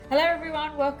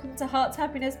everyone, welcome to Heart's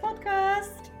Happiness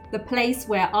Podcast. The place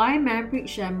where I, Manpreet,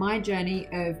 share my journey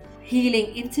of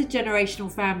healing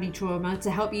intergenerational family trauma to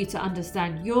help you to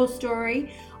understand your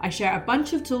story. I share a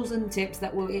bunch of tools and tips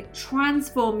that will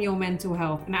transform your mental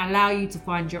health and allow you to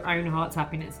find your own heart's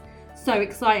happiness. So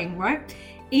exciting, right?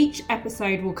 Each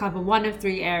episode will cover one of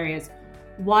three areas.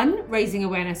 One, raising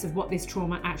awareness of what this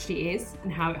trauma actually is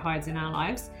and how it hides in our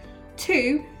lives.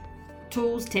 Two,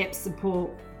 tools, tips, support,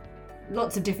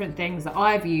 lots of different things that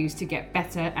I've used to get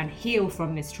better and heal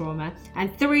from this trauma.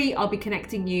 And three, I'll be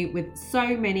connecting you with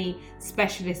so many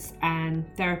specialists and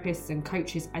therapists and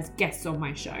coaches as guests on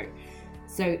my show.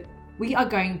 So we are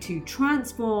going to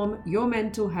transform your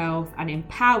mental health and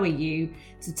empower you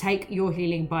to take your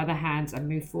healing by the hands and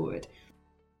move forward.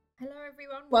 Hello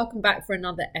everyone, welcome back for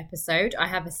another episode. I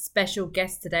have a special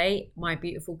guest today, my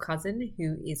beautiful cousin,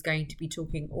 who is going to be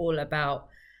talking all about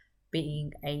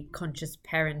being a conscious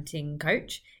parenting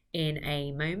coach in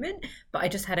a moment. But I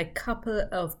just had a couple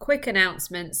of quick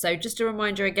announcements. So just a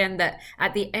reminder again that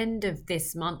at the end of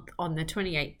this month, on the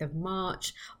 28th of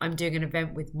March, I'm doing an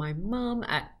event with my mum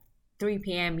at 3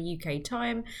 p.m. UK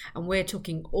time, and we're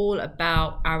talking all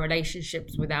about our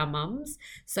relationships with our mums.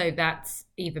 So that's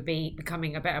either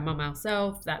becoming a better mum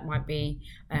ourselves, that might be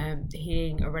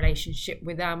healing a relationship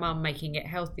with our mum, making it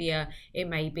healthier. It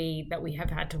may be that we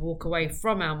have had to walk away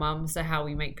from our mum, so how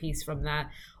we make peace from that.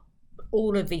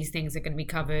 All of these things are going to be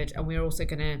covered, and we're also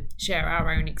going to share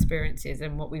our own experiences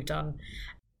and what we've done.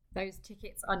 Those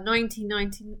tickets are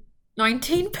 £19.99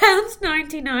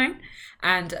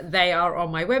 and they are on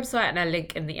my website and a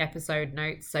link in the episode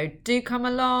notes, so do come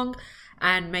along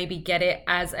and maybe get it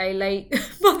as a late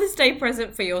Mother's Day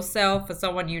present for yourself, for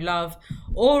someone you love,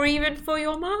 or even for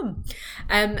your mum.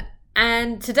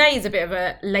 And today is a bit of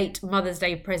a late Mother's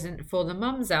Day present for the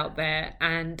mums out there,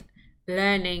 and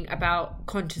learning about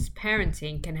conscious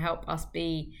parenting can help us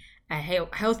be a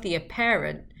healthier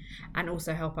parent and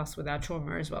also help us with our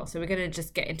trauma as well. So we're going to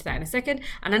just get into that in a second.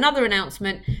 And another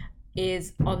announcement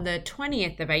is on the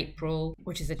 20th of April,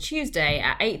 which is a Tuesday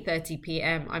at 8:30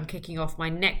 p.m. I'm kicking off my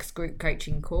next group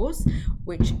coaching course,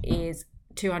 which is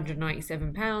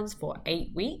 £297 for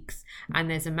 8 weeks. And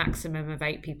there's a maximum of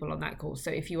 8 people on that course.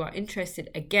 So if you are interested,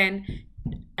 again,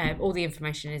 all the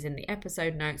information is in the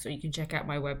episode notes, or you can check out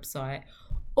my website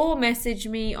or message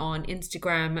me on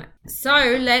Instagram.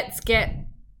 So let's get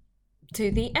to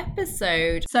the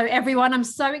episode. So everyone, I'm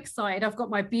so excited. I've got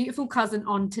my beautiful cousin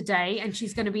on today, and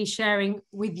she's going to be sharing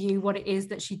with you what it is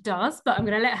that she does, but I'm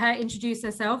going to let her introduce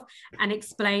herself and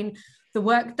explain the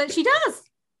work that she does.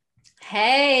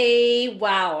 Hey,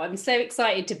 wow, I'm so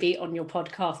excited to be on your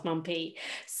podcast, Mumpy.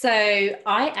 So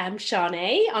I am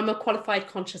Shanae. I'm a qualified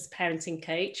conscious parenting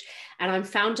coach, and I'm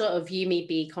founder of Yumi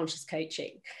Be Conscious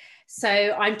Coaching. So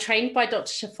I'm trained by Dr.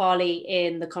 Shefali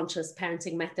in the conscious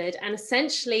parenting method. And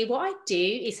essentially what I do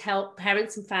is help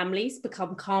parents and families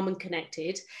become calm and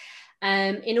connected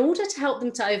in order to help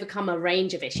them to overcome a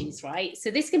range of issues, right?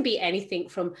 So this can be anything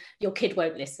from your kid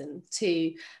won't listen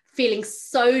to feeling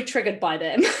so triggered by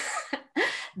them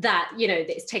that, you know,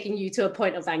 it's taking you to a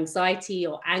point of anxiety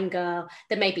or anger.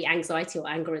 There may be anxiety or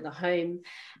anger in the home.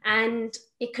 And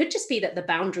it could just be that the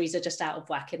boundaries are just out of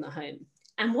whack in the home.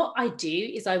 And what I do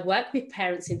is I work with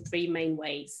parents in 3 main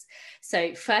ways.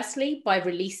 So firstly, by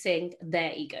releasing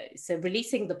their ego. So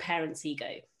releasing the parent's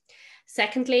ego.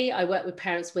 Secondly, I work with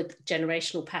parents with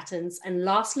generational patterns. And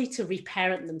lastly, to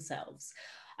reparent themselves.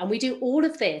 And we do all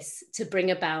of this to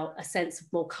bring about a sense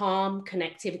of more calm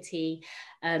connectivity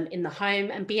in the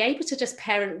home, and be able to just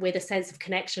parent with a sense of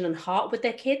connection and heart with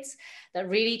their kids that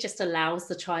really just allows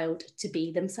the child to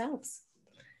be themselves.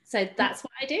 So that's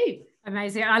what I do.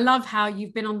 Amazing. I love how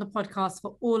you've been on the podcast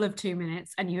for all of 2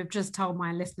 minutes and you have just told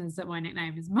my listeners that my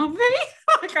nickname is Mumpy.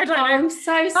 Like, I don't know. I'm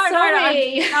so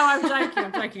sorry.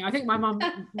 I'm joking. I think my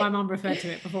mum referred to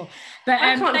it before. But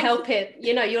I can't help it.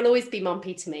 You know, you'll always be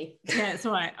Mumpy to me. Yeah, it's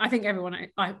all right. I think everyone,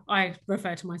 I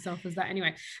refer to myself as that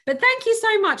anyway. But thank you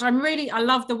so much. I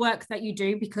love the work that you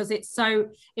do, because it's so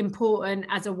important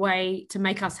as a way to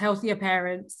make us healthier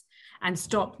parents and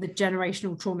stop the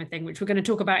generational trauma thing, which we're going to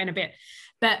talk about in a bit.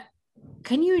 But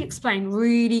can you explain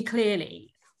really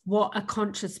clearly what a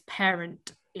conscious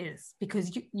parent is?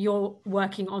 Because you're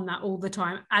working on that all the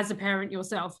time as a parent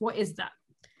yourself. What is that?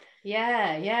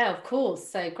 Yeah, of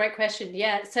course. So great question.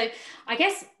 Yeah. So I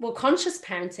guess, well, conscious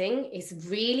parenting is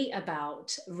really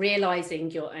about realizing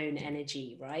your own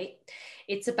energy, right?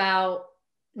 It's about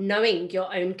knowing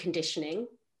your own conditioning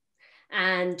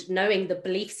and knowing the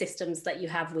belief systems that you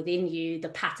have within you, the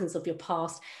patterns of your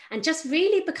past, and just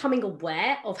really becoming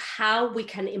aware of how we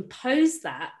can impose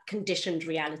that conditioned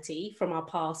reality from our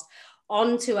past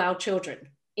onto our children,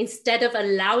 instead of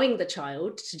allowing the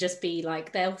child to just be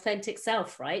like their authentic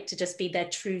self, right? To just be their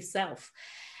true self.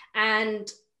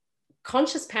 And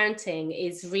conscious parenting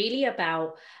is really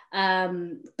about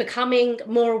becoming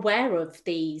more aware of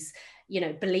these,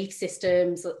 belief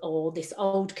systems or this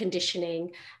old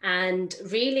conditioning, and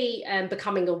really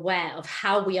becoming aware of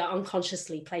how we are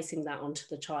unconsciously placing that onto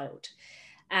the child.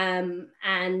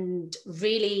 And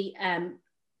really,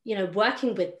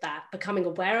 working with that, becoming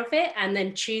aware of it, and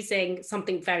then choosing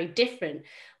something very different,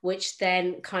 which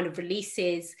then kind of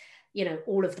releases,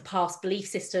 all of the past belief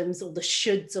systems, all the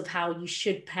shoulds of how you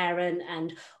should parent,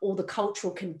 and all the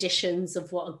cultural conditions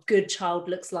of what a good child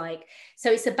looks like.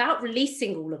 So it's about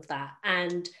releasing all of that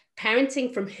and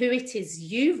parenting from who it is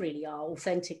you really are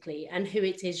authentically, and who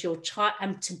it is your child,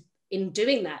 and in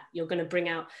doing that, you're going to bring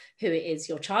out who it is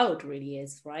your child really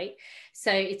is, right?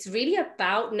 So it's really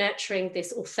about nurturing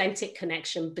this authentic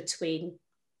connection between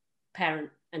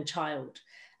parent and child,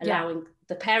 allowing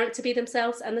the parent to be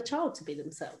themselves and the child to be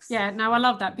themselves. Yeah, no, I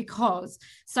love that, because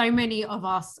so many of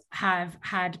us have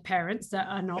had parents that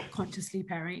are not consciously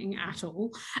parenting at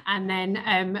all, and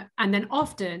then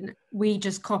often we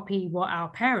just copy what our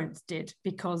parents did,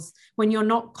 because when you're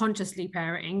not consciously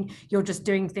parenting, you're just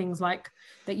doing things like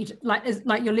that,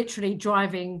 like you're literally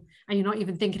driving and you're not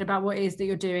even thinking about what it is that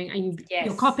you're doing, and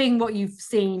you're copying what you've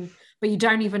seen, but you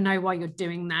don't even know why you're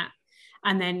doing that.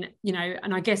 And then,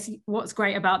 and I guess what's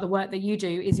great about the work that you do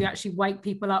is you actually wake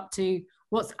people up to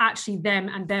what's actually them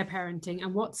and their parenting,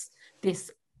 and what's this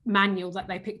manual that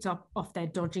they picked up off their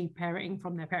dodgy parenting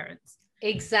from their parents.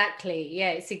 Exactly.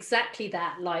 Yeah, it's exactly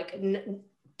that. Like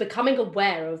becoming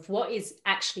aware of what is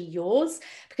actually yours,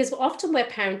 because often we're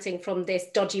parenting from this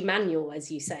dodgy manual,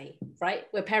 as you say, right?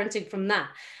 We're parenting from that,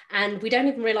 and we don't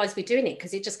even realize we're doing it,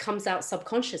 because it just comes out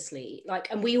subconsciously,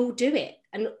 and we all do it.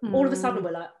 And all of a sudden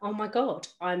we're like, oh my God,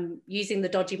 I'm using the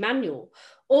dodgy manual.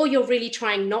 Or you're really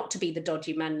trying not to be the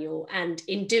dodgy manual. And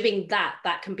in doing that,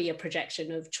 that can be a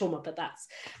projection of trauma, but that's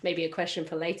maybe a question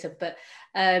for later. But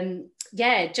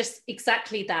just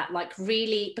exactly that, like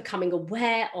really becoming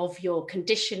aware of your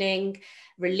conditioning,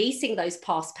 releasing those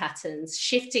past patterns,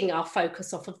 shifting our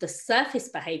focus off of the surface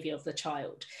behavior of the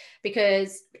child,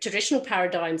 because traditional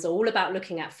paradigms are all about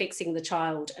looking at fixing the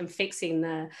child and fixing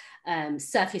the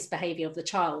surface behavior of the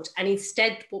child. And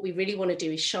instead, what we really want to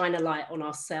do is shine a light on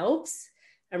ourselves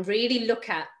and really look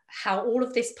at how all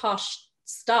of this past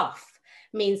stuff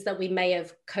means that we may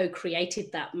have co-created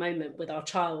that moment with our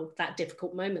child, that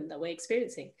difficult moment that we're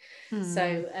experiencing.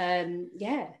 So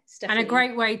it's definitely... And a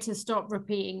great way to stop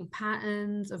repeating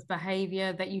patterns of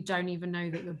behavior that you don't even know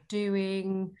that you're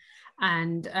doing,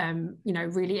 and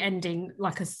really ending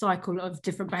like a cycle of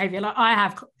different behavior. Like I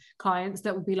have clients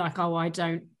that will be like, oh, I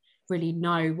don't really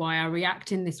know why I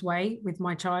react in this way with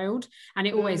my child, and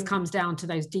it always comes down to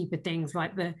those deeper things,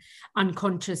 like the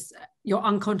your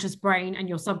unconscious brain and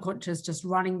your subconscious just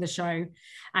running the show.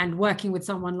 And working with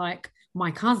someone like my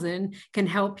cousin can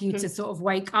help you to sort of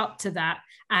wake up to that,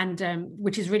 and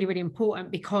which is really, really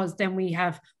important, because then we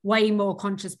have way more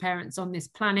conscious parents on this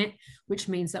planet, which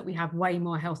means that we have way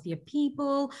more healthier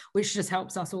people, which just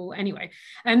helps us all anyway.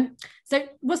 So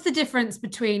what's the difference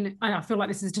between, I feel like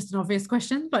this is just an obvious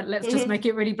question, but let's just make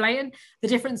it really blatant, the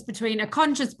difference between a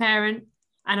conscious parent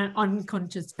and an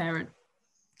unconscious parent?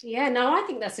 Yeah, no, I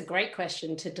think that's a great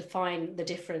question to define the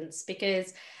difference,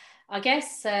 because I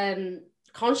guess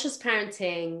conscious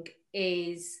parenting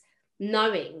is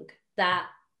knowing that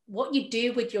what you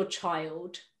do with your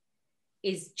child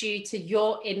is due to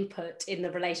your input in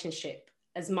the relationship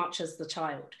as much as the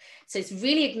child. So it's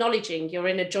really acknowledging you're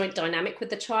in a joint dynamic with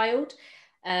the child,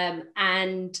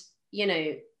 and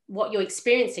what you're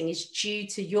experiencing is due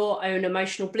to your own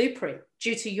emotional blueprint,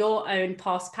 due to your own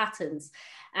past patterns.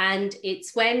 And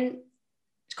it's when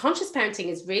conscious parenting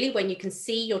is really when you can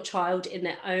see your child in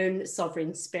their own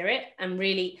sovereign spirit and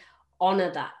really honor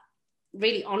that,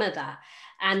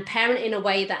 and parent in a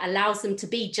way that allows them to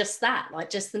be just that, like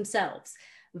just themselves,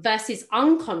 versus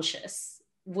unconscious,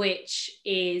 which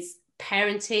is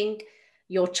parenting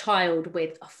your child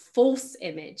with a false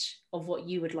image of what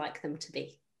you would like them to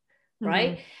be,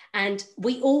 right? And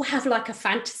we all have like a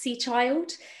fantasy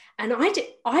child. And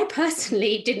I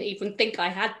personally didn't even think I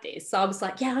had this. So I was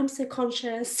like, yeah, I'm so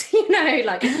conscious,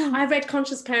 I read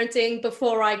Conscious Parenting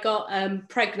before I got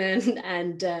pregnant,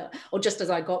 and or just as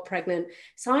I got pregnant.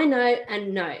 So I know,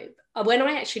 and no, when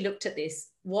I actually looked at this,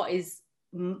 what is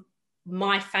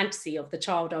my fantasy of the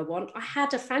child I want? I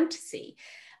had a fantasy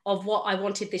of what I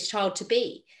wanted this child to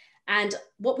be. And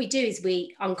what we do is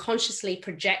we unconsciously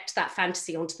project that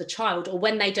fantasy onto the child, or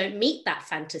when they don't meet that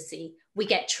fantasy, we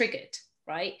get triggered.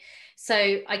 Right.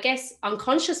 So I guess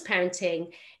unconscious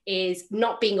parenting is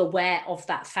not being aware of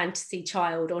that fantasy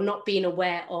child, or not being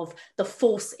aware of the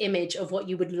false image of what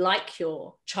you would like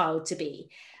your child to be,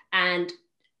 and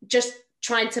just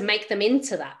trying to make them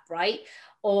into that, right?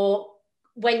 Or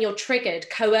when you're triggered,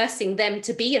 coercing them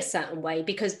to be a certain way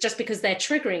because they're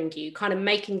triggering you, kind of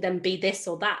making them be this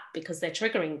or that because they're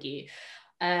triggering you,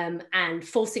 and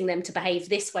forcing them to behave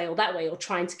this way or that way, or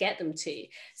trying to get them to.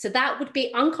 So that would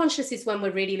be unconscious, is when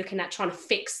we're really looking at trying to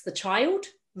fix the child,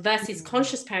 versus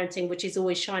conscious parenting, which is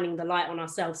always shining the light on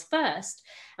ourselves first.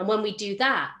 And when we do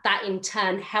that, that in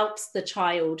turn helps the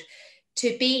child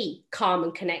to be calm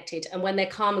and connected. And when they're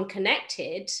calm and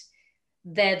connected,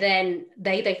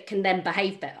 they can then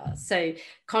behave better. So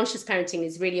conscious parenting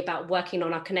is really about working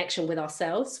on our connection with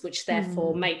ourselves, which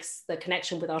therefore makes the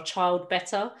connection with our child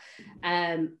better,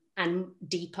 and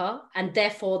deeper, and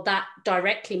therefore that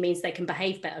directly means they can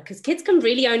behave better, because kids can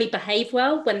really only behave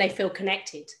well when they feel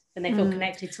connected, when they feel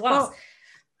connected to us.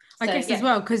 I guess as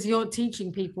well, because you're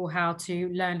teaching people how to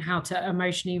learn how to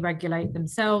emotionally regulate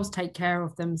themselves, take care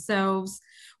of themselves,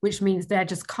 which means they're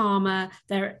just calmer,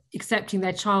 they're accepting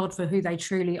their child for who they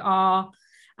truly are.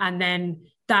 And then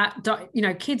that, you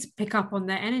know, kids pick up on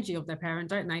their energy of their parent,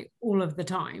 don't they, all of the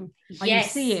time? Like,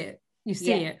 yes. You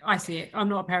see it. I see it. I'm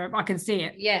not a parent, but I can see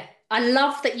it. Yeah. I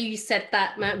love that you said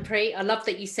that, Manpreet. I love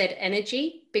that you said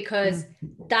energy, because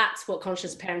that's what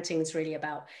conscious parenting is really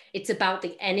about. It's about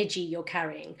the energy you're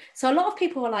carrying. So a lot of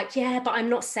people are like, yeah, but I'm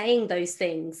not saying those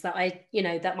things that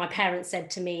that my parents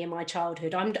said to me in my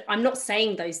childhood. I'm not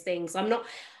saying those things. I'm not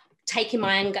taking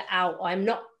my anger out. I'm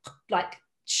not like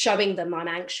showing them I'm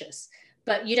anxious.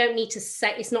 But you don't need to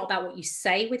say, it's not about what you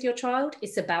say with your child.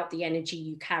 It's about the energy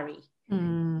you carry.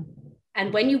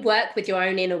 And when you work with your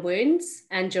own inner wounds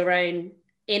and your own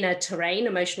inner terrain,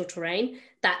 emotional terrain,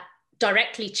 that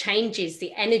directly changes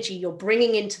the energy you're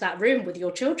bringing into that room with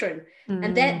your children.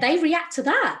 And they react to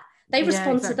that. They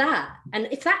respond to that. And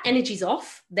if that energy's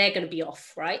off, they're going to be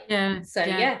off, right? Yeah. So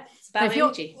it's about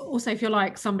energy. Also, if you're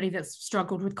like somebody that's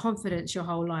struggled with confidence your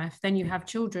whole life, then you have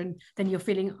children, then you're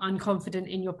feeling unconfident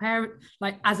in your parent,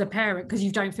 like as a parent, because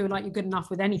you don't feel like you're good enough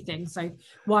with anything. So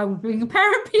why would being a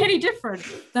parent be any different?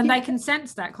 Then they can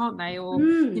sense that, can't they? Or,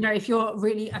 you know, if you're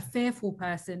really a fearful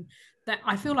person, that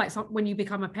I feel like when you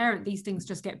become a parent, these things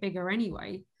just get bigger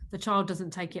anyway. The child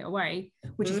doesn't take it away,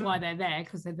 which is why they're there,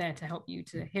 because they're there to help you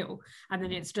to heal. And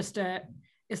then it's just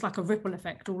it's like a ripple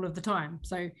effect all of the time.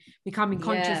 So becoming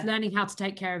conscious, learning how to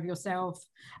take care of yourself.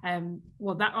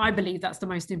 That, I believe that's the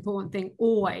most important thing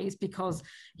always, because,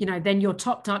 you know, then you're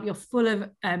topped up, you're full of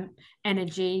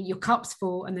energy, your cup's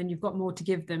full, and then you've got more to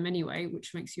give them anyway,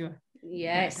 which makes you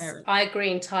Yes, parent. I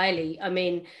agree entirely. I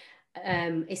mean,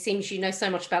 it seems you know so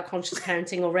much about conscious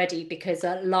parenting already, because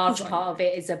a large part of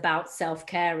it is about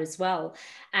self-care as well.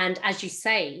 And as you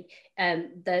say,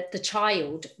 the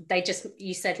child,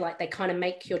 you said like they kind of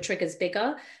make your triggers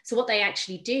bigger. So what they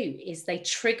actually do is they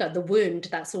trigger the wound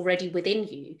that's already within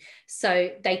you.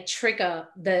 So they trigger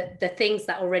the things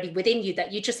that are already within you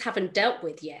that you just haven't dealt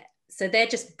with yet. So they're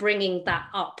just bringing that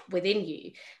up within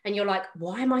you. And you're like,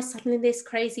 why am I suddenly this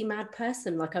crazy mad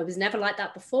person? Like, I was never like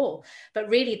that before. But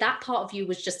really, that part of you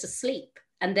was just asleep.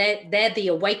 And they're the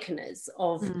awakeners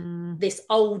of this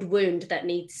old wound that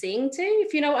needs seeing to,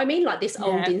 if you know what I mean? Like this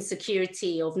old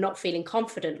insecurity of not feeling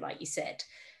confident, like you said.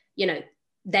 You know,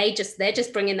 they're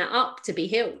just bringing that up to be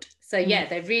healed. So yeah,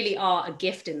 they really are a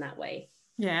gift in that way.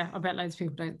 Yeah, I bet loads of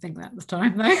people don't think that at the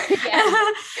time though.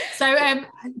 So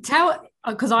tell,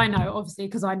 because I know, obviously,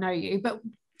 because I know you, but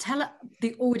tell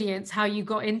the audience how you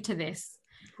got into this.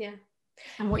 Yeah.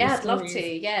 And what I'd love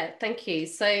to. Yeah, thank you.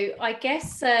 So I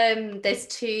guess there's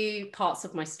two parts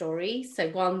of my story. So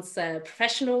one's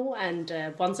professional and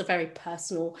one's a very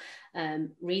personal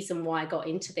reason why I got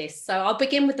into this. So I'll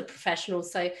begin with the professional.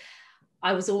 So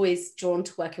I was always drawn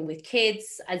to working with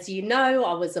kids. As you know,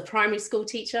 I was a primary school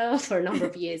teacher for a number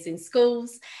of years in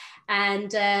schools.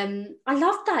 And I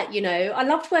loved that, you know, I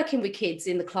loved working with kids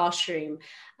in the classroom.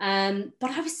 But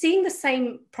I was seeing the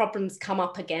same problems come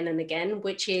up again and again,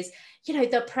 which is, you know,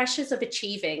 the pressures of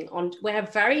achieving. We're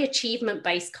a very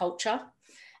achievement-based culture.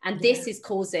 And this is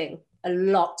causing a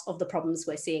lot of the problems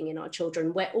we're seeing in our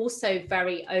children. We're also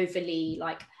very overly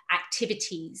like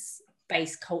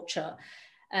activities-based culture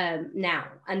now.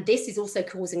 And this is also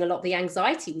causing a lot of the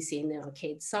anxiety we see in our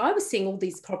kids. So I was seeing all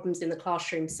these problems in the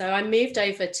classroom. So I moved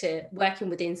over to working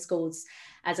within schools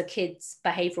as a kids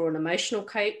behavioral and emotional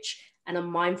coach and a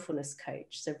mindfulness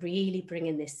coach. So really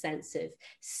bringing this sense of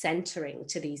centering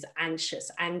to these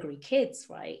anxious, angry kids,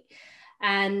 right?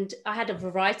 And I had a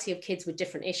variety of kids with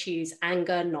different issues,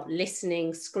 anger, not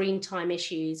listening, screen time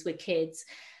issues with kids.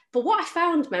 But what I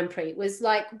found, Manpreet, was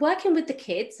like working with the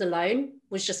kids alone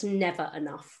was just never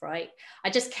enough, right? I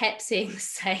just kept seeing the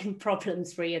same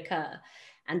problems reoccur.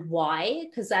 And why?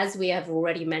 Because as we have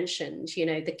already mentioned, you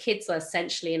know, the kids are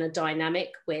essentially in a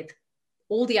dynamic with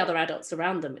all the other adults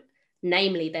around them,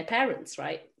 namely their parents,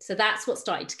 right? So that's what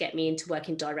started to get me into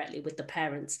working directly with the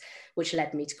parents, which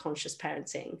led me to conscious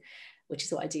parenting, which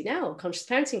is what I do now, conscious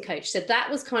parenting coach. So that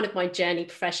was kind of my journey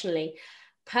professionally.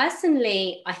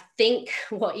 Personally, I think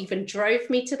what even drove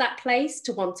me to that place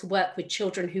to want to work with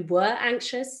children who were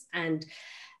anxious and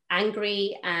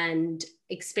angry and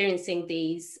experiencing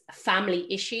these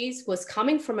family issues was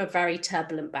coming from a very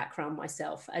turbulent background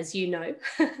myself, as you know.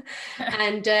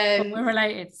 And we're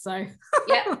related, so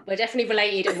yeah, we're definitely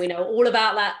related, and we know all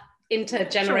about that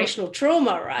intergenerational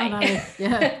trauma, right? I know.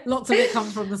 Yeah, lots of it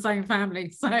comes from the same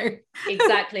family, so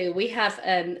exactly, we have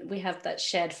that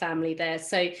shared family there.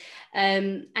 So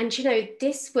and you know,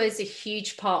 this was a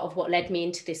huge part of what led me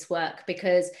into this work,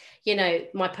 because you know,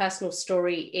 my personal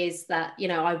story is that, you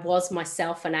know, I was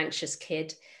myself an anxious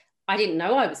kid. I didn't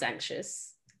know I was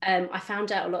anxious. I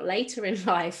found out a lot later in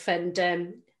life,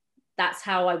 and that's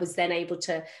how I was then able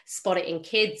to spot it in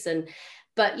kids. And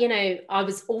but you know, I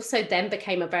was also then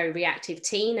became a very reactive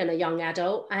teen and a young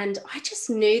adult, and I just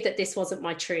knew that this wasn't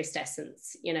my truest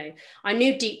essence. You know, I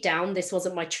knew deep down this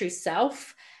wasn't my true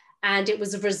self, and it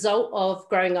was a result of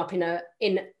growing up in a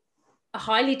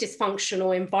highly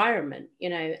dysfunctional environment, you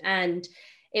know, and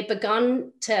it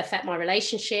began to affect my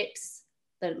relationships,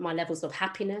 my levels of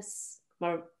happiness,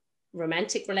 my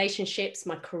romantic relationships,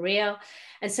 my career.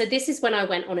 And so this is when I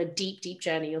went on a deep, deep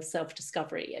journey of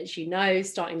self-discovery, as you know,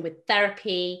 starting with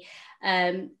therapy,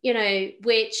 you know,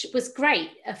 which was great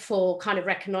for kind of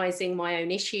recognizing my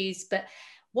own issues. But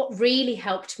what really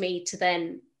helped me to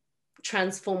then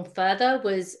transform further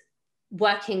was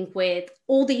working with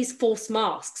all these false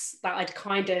masks that I'd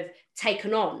kind of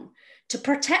taken on to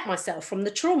protect myself from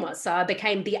the trauma. So I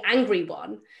became the angry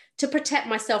one to protect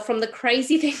myself from the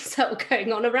crazy things that were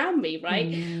going on around me,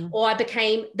 right? Or I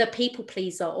became the people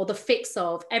pleaser or the fixer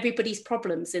of everybody's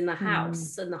problems in the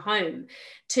house and the home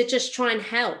to just try and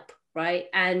help, right?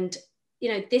 And,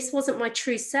 you know, this wasn't my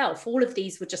true self. All of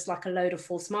these were just like a load of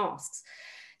false masks.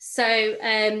 So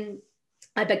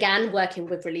I began working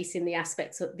with releasing these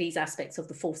aspects of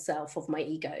the false self, of my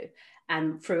ego,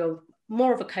 and through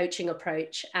more of a coaching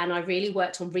approach. And I really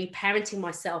worked on reparenting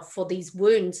myself for these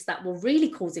wounds that were really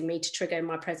causing me to trigger in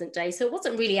my present day. So it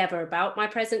wasn't really ever about my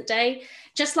present day.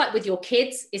 Just like with your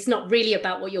kids, it's not really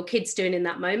about what your kid's doing in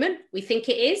that moment. We think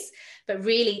it is, but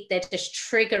really they're just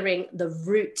triggering the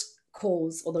root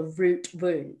cause or the root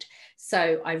wound.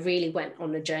 So I really went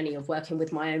on a journey of working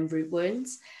with my own root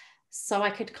wounds, so I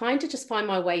could kind of just find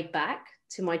my way back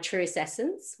to my truest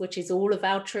essence, which is all of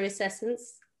our truest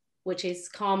essence, which is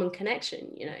calm and connection,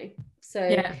 you know. So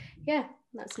yeah,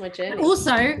 that's my journey.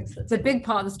 Also, the big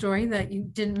part of the story that you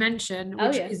didn't mention,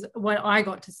 which is what I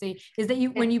got to see, is that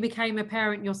when you became a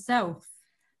parent yourself,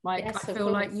 like I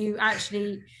feel like you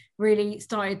actually really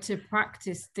started to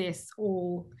practice this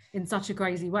all in such a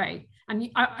crazy way. And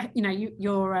you know,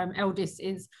 your eldest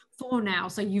is 4 now,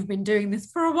 so you've been doing this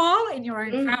for a while in your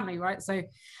own family, right? So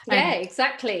yeah,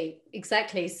 exactly.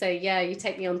 So yeah, you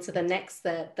take me on to the next,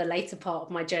 the later part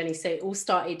of my journey. So it all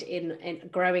started in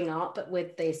growing up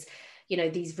with this, you know,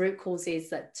 these root causes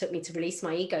that took me to release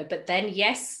my ego. But then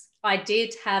yes, I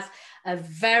did have a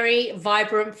very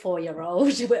vibrant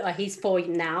 4-year-old. He's 4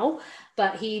 now,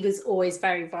 but he was always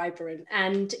very vibrant.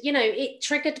 And, you know, it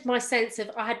triggered my sense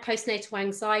of, I had postnatal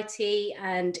anxiety,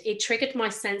 and it triggered my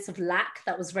sense of lack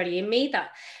that was really in me,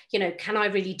 that, you know, can I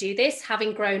really do this?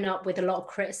 Having grown up with a lot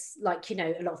of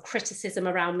a lot of criticism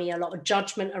around me, a lot of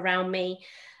judgment around me.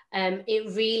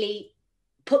 It really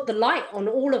put the light on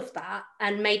all of that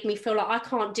and made me feel like I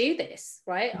can't do this,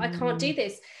 right? I can't do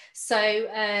this. So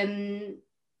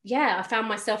yeah, I found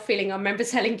myself feeling, I remember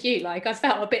telling you, like, I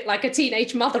felt a bit like a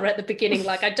teenage mother at the beginning,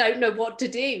 like I don't know what to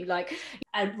do, like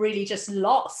I'm really just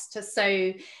lost.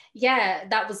 So yeah,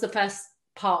 that was the first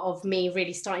part of me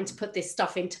really starting to put this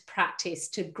stuff into practice,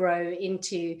 to grow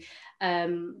into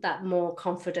that more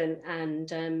confident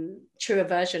and truer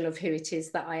version of who it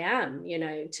is that I am, you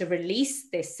know, to release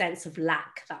this sense of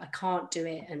lack, that I can't do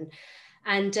it.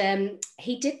 And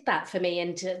he did that for me,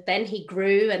 and then he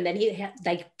grew, and then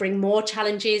they bring more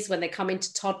challenges when they come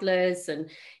into toddlers,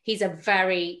 and he's a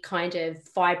very kind of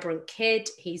vibrant kid.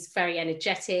 He's very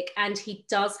energetic, and he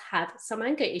does have some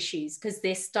anger issues because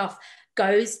this stuff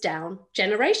goes down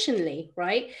generationally,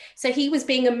 right? So he was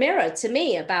being a mirror to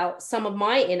me about some of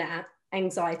my inner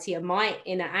anxiety and my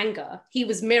inner anger. He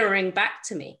was mirroring back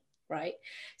to me, right?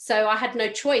 So I had no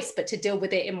choice but to deal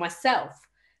with it in myself.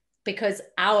 because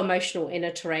our emotional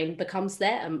inner terrain becomes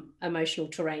their emotional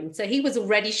terrain. So he was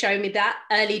already showing me that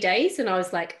early days. And I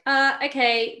was like,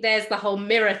 okay, there's the whole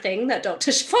mirror thing that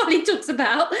Dr. Shafali talks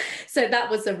about. So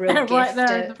that was a real gift. Right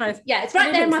there in the face. Yeah, it's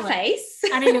right there in my face.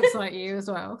 And he looks like you as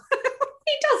well.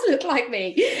 He does look like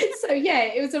me. So yeah,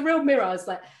 it was a real mirror. I was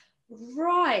like,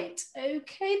 right,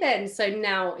 okay then. So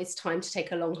now it's time to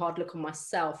take a long, hard look on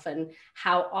myself and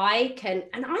how I can,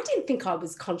 and I didn't think I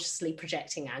was consciously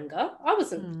projecting anger. I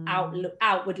wasn't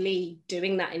outwardly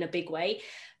doing that in a big way.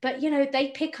 But, you know,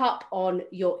 they pick up on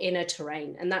your inner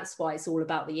terrain. And that's why it's all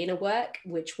about the inner work,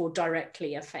 which will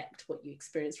directly affect what you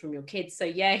experience from your kids. So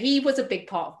yeah, he was a big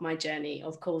part of my journey.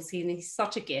 Of course, he's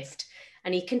such a gift.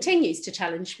 And he continues to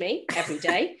challenge me every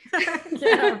day. Yeah,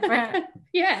 I bet.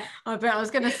 Yeah. I bet. I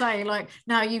was going to say, like,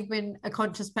 now you've been a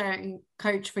conscious parenting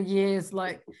coach for years,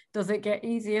 like, does it get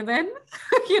easier then?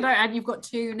 You know, and you've got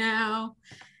 2 now.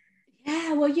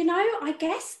 Yeah, well, you know, I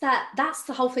guess that's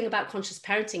the whole thing about conscious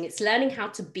parenting. It's learning how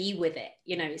to be with it.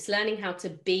 You know, it's learning how to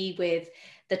be with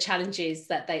the challenges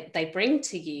that they bring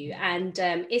to you. And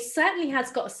it certainly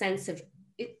has got a sense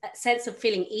of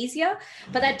feeling easier,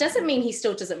 but that doesn't mean he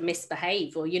still doesn't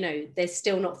misbehave, or, you know, there's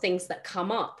still not things that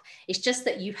come up. It's just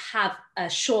that you have a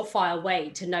surefire way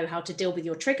to know how to deal with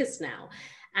your triggers now,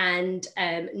 and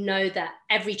know that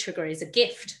every trigger is a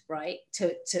gift, right?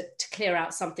 To clear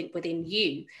out something within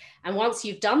you. And once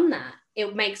you've done that,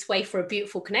 it makes way for a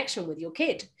beautiful connection with your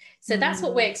kid. So that's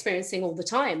what we're experiencing all the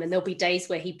time. And there'll be days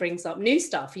where he brings up new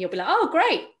stuff and you'll be like, oh,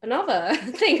 great, another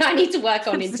thing I need to work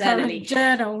on internally.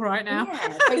 Journal right now.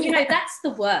 Yeah, but you know, that's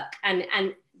the work. And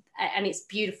it's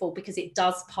beautiful because it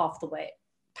does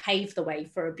pave the way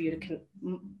for a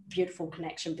beautiful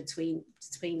connection between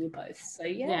you both. So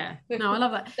yeah. No, I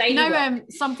love that. You know,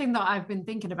 something that I've been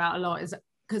thinking about a lot is,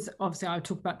 because obviously I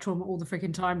talk about trauma all the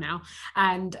freaking time now,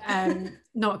 and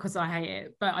not because I hate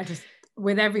it, but I just,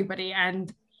 with everybody.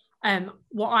 And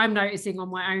what I'm noticing on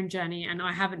my own journey, and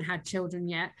I haven't had children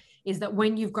yet, is that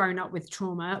when you've grown up with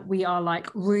trauma, we are like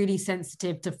really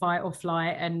sensitive to fight or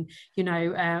flight. And, you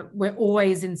know, we're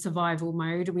always in survival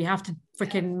mode. We have to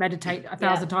freaking meditate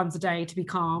 1,000 times a day to be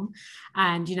calm.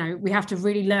 And, you know, we have to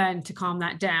really learn to calm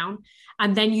that down.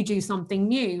 And then you do something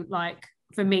new, like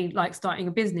for me, like starting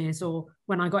a business, or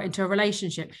when I got into a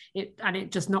relationship,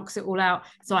 it just knocks it all out.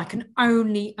 So I can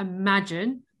only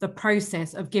imagine the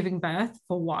process of giving birth,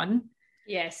 for one.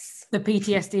 Yes. The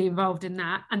PTSD involved in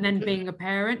that. And then being a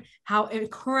parent, how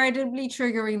incredibly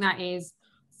triggering that is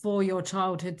for your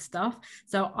childhood stuff.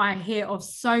 So I hear of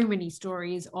so many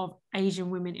stories of Asian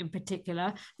women in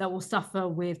particular that will suffer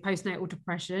with postnatal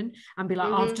depression and be like,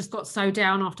 oh, I've just got so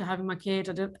down after having my kid.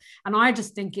 And I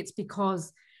just think it's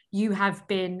because you have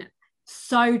been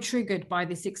so triggered by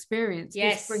this experience.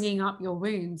 It's bringing up your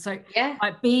wounds. So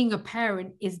like, being a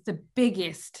parent is the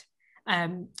biggest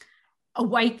moment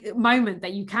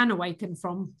that you can awaken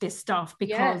from this stuff,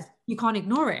 because you can't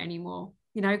ignore it anymore,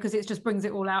 you know, because it just brings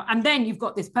it all out. And then you've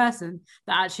got this person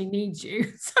that actually needs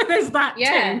you. So there's that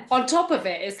too. On top of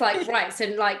it, it's like, right, so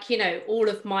like, you know, all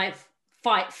of my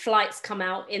flights come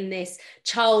out in this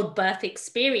childbirth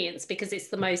experience, because it's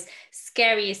the most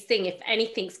scariest thing. If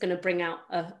anything's going to bring out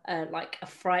a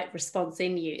fright response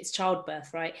in you, it's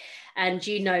childbirth, right? And,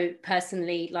 you know,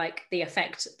 personally, like the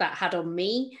effect that had on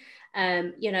me,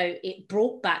 you know, it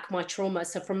brought back my trauma.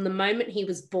 So from the moment he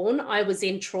was born, I was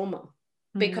in trauma,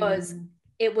 because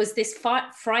it was this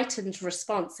frightened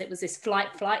response. It was this flight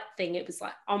thing. It was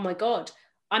like, oh my God,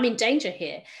 I'm in danger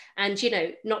here. And, you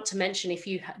know, not to mention if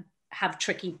you have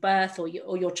tricky birth, or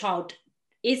your child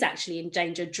is actually in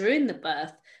danger during the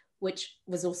birth, which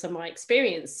was also my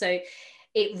experience. So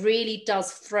it really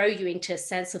does throw you into a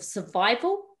sense of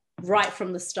survival right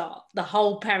from the start. The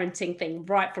whole parenting thing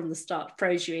right from the start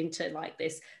throws you into like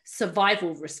this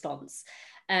survival response.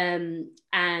 And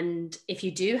if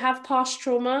you do have past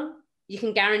trauma, you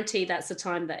can guarantee that's the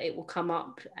time that it will come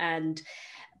up. And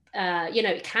you know,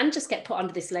 it can just get put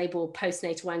under this label of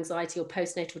postnatal anxiety or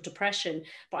postnatal depression.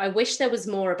 But I wish there was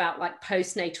more about like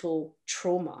postnatal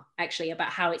trauma, actually,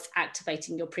 about how it's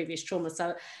activating your previous trauma.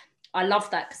 So I love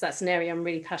that, because that's an area I'm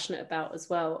really passionate about as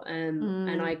well.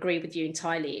 And I agree with you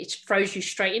entirely. It throws you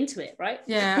straight into it, right?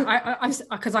 Yeah,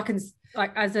 because I can,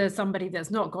 like, as somebody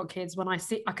that's not got kids, when I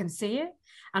can see it,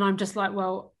 and I'm just like,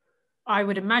 well, I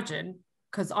would imagine,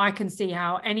 because I can see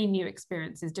how any new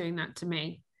experience is doing that to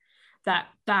me. That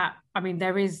I mean,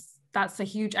 that's a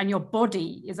huge, and your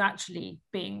body is actually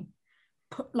being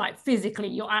put, like, physically,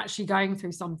 you're actually going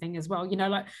through something as well, you know,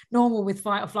 like normal with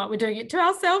fight or flight, we're doing it to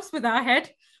ourselves with our head,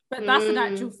 but that's an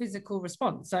actual physical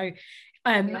response. So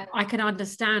I can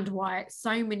understand why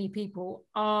so many people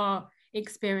are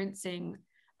experiencing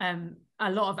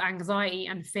a lot of anxiety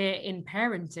and fear in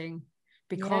parenting,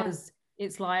 because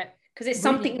it's like, because it's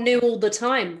really something new all the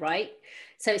time, right?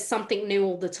 So it's something new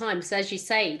all the time. So as you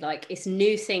say, like, it's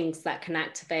new things that can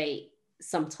activate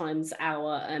sometimes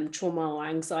our trauma or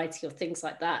anxiety or things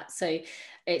like that. So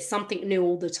it's something new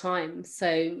all the time.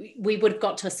 So we would have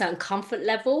got to a certain comfort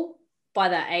level by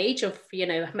that age of, you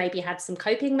know, maybe had some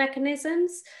coping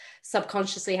mechanisms,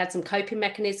 subconsciously had some coping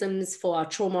mechanisms for our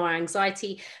trauma or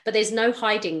anxiety. But there's no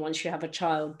hiding once you have a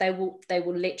child. They will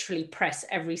literally press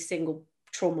every single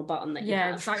trauma button that you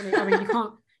have. Exactly. I mean,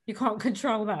 you can't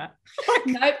control that.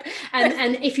 Nope.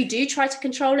 And if you do try to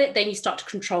control it, then you start to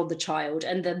control the child,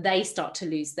 and then they start to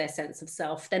lose their sense of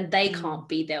self. Then they can't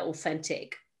be their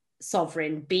authentic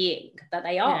sovereign being that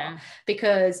they are,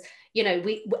 because, you know,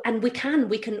 we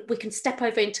can step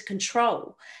over into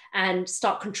control and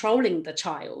start controlling the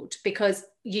child, because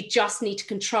you just need to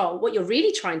control. What you're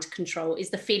really trying to control is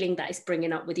the feeling that is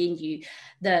bringing up within you,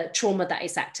 the trauma that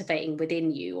is activating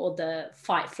within you, or the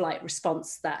fight flight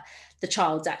response that the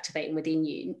child's activating within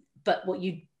you. But what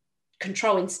you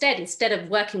control instead of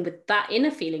working with that inner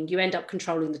feeling, you end up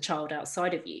controlling the child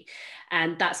outside of you.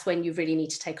 And that's when you really need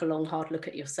to take a long, hard look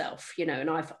at yourself, you know. And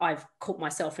I've caught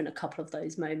myself in a couple of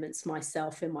those moments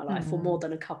myself in my life, or more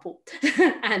than a couple.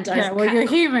 And you're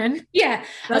human. Yeah,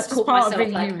 that's I've caught part of myself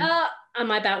being like, human.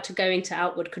 am I about to go into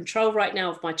outward control right now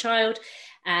of my child?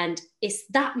 And it's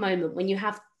that moment when you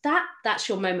have that's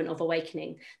your moment of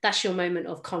awakening. That's your moment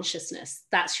of consciousness.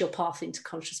 That's your path into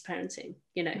conscious parenting,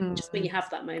 you know, just when you have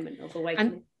that moment of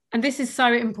awakening. And this is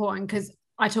so important, because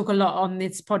I talk a lot on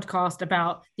this podcast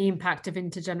about the impact of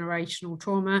intergenerational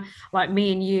trauma. Like,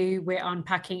 me and you, we're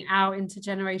unpacking our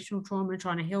intergenerational trauma,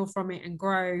 trying to heal from it and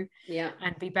grow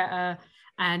and be better.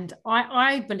 And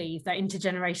I believe that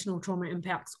intergenerational trauma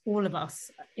impacts all of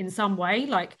us in some way.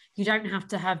 Like, you don't have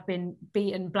to have been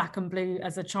beaten black and blue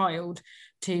as a child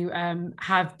to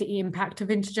have the impact of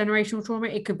intergenerational trauma.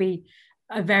 It could be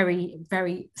a very,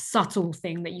 very subtle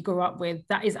thing that you grew up with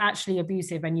that is actually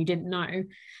abusive and you didn't know.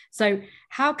 So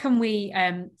how can we,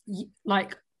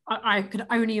 I could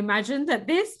only imagine that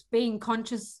this, being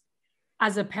conscious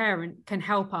as a parent, can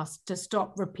help us to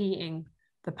stop repeating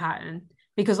the pattern.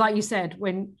 Because like you said,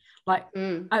 when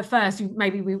at first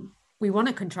maybe we want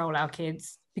to control our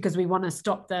kids because we want to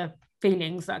stop the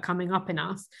feelings that are coming up in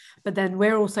us, but then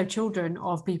we're also children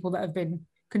of people that have been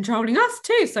controlling us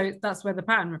too. So that's where the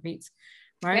pattern repeats,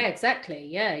 right? Yeah, exactly.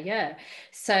 Yeah.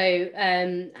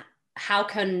 So how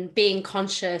can being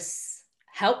conscious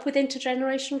help with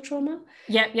intergenerational trauma?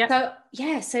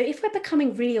 So if we're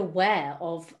becoming really aware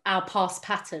of our past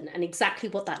pattern and exactly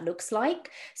what that looks like,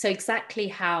 so exactly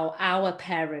how our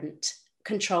parent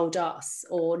controlled us,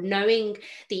 or knowing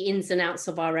the ins and outs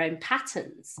of our own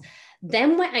patterns,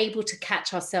 then we're able to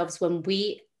catch ourselves when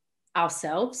we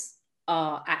ourselves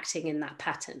are acting in that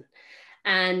pattern.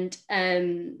 And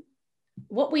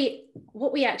what we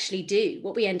actually do,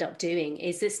 what we end up doing,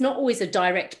 is it's not always a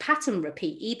direct pattern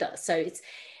repeat either. So it's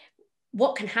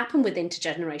what can happen with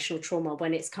intergenerational trauma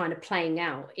when it's kind of playing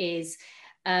out is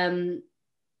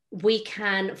we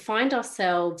can find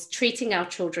ourselves treating our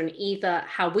children either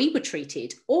how we were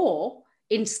treated, or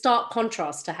in stark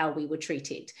contrast to how we were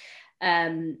treated.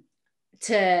 We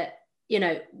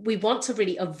want to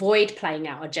really avoid playing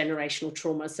out a generational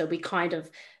trauma. So we kind of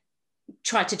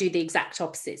try to do the exact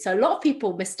opposite. So a lot of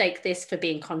people mistake this for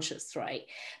being conscious, right?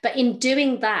 But in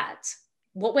doing that,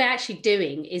 what we're actually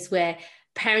doing is we're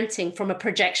parenting from a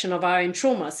projection of our own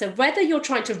trauma. So whether you're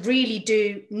trying to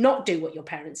really not do what your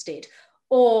parents did,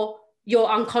 or you're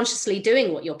unconsciously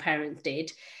doing what your parents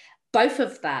did, both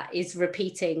of that is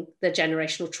repeating the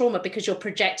generational trauma, because you're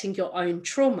projecting your own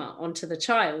trauma onto the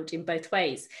child in both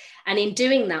ways. And in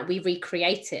doing that, we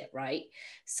recreate it, right?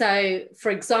 So,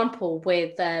 for example,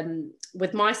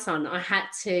 with my son, I had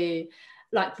to,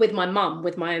 like with my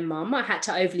own mum, I had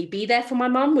to overly be there for my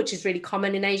mum, which is really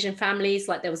common in Asian families.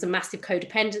 Like, there was a massive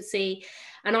codependency.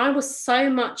 And I was so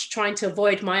much trying to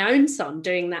avoid my own son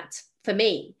doing that for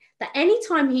me, that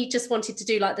anytime he just wanted to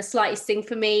do like the slightest thing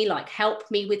for me, like help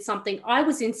me with something, I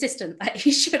was insistent that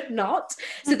he should not.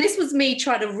 So this was me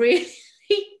trying to really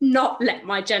not let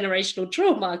my generational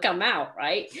trauma come out,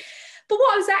 right? But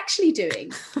what I was actually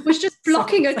doing was just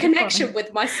blocking a connection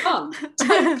with my son,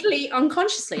 totally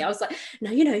unconsciously. I was like, no,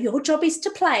 your job is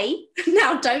to play.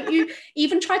 Now, don't you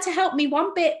even try to help me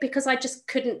one bit, because I just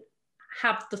couldn't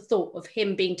have the thought of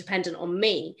him being dependent on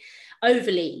me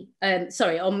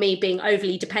on me being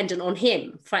overly dependent on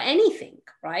him for anything,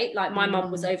 right? Like my mum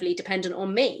was overly dependent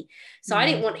on me. So I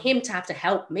didn't want him to have to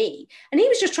help me. And he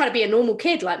was just trying to be a normal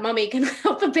kid, like, mummy, can I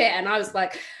help a bit? And I was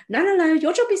like, no,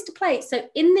 your job is to play. So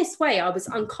in this way, I was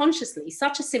unconsciously,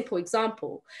 such a simple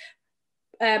example,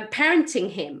 parenting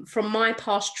him from my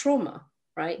past trauma,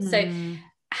 right? So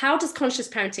how does conscious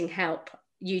parenting help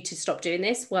you to stop doing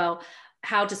this? Well,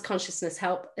 how does consciousness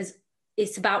help?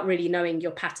 It's about really knowing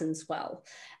your patterns well.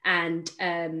 And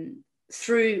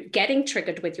through getting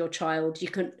triggered with your child, you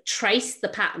can trace the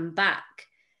pattern back,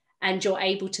 and you're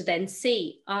able to then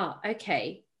see,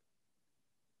 okay,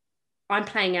 I'm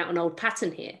playing out an old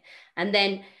pattern here. And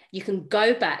then you can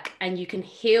go back and you can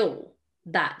heal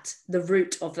the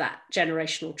root of that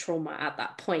generational trauma at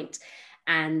that point.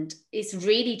 And it's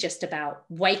really just about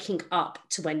waking up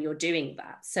to when you're doing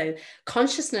that. So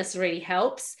consciousness really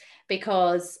helps,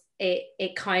 because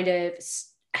it kind of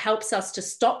helps us to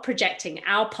stop projecting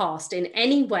our past in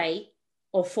any way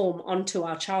or form onto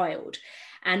our child,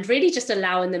 and really just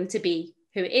allowing them to be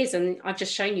who it is. And I've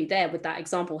just shown you there with that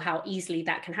example how easily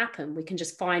that can happen. We can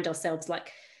just find ourselves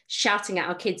like shouting at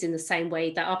our kids in the same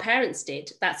way that our parents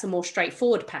did. That's a more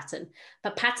straightforward pattern.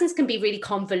 But patterns can be really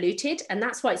convoluted. And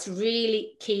that's why it's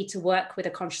really key to work with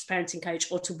a conscious parenting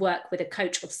coach, or to work with a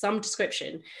coach of some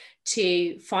description,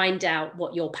 to find out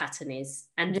what your pattern is.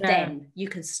 And then you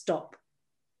can stop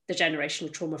the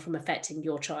generational trauma from affecting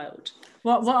your child.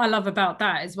 What I love about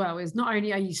that as well is not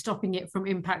only are you stopping it from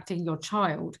impacting your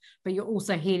child, but you're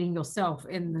also healing yourself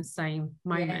in the same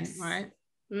moment, right?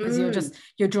 Because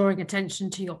you're drawing attention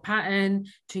to your pattern,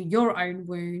 to your own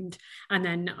wound. And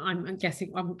then I'm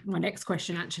guessing my next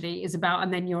question actually is about,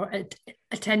 and then you're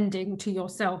attending to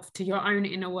yourself, to your own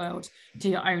inner world, to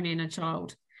your own inner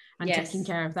child, and taking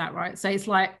care of that, right? So it's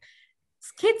like,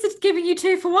 kids are giving you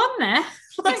 2 for 1 there.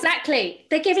 Exactly.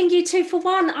 They're giving you 2 for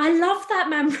 1. I love that,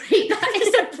 Manpreet. That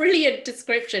is a brilliant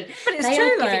description. But it's they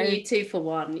true, are giving you 2 for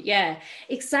 1. Yeah,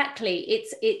 exactly.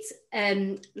 It's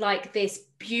like this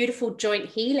beautiful joint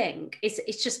healing.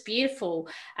 It's just beautiful.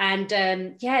 And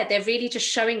they're really just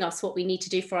showing us what we need to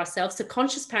do for ourselves. So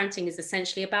conscious parenting is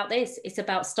essentially about this. It's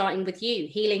about starting with you,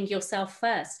 healing yourself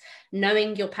first,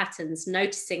 knowing your patterns,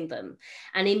 noticing them.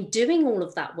 And in doing all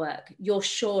of that work, you're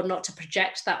sure not to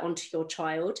project that onto your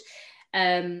child.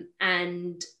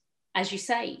 And as you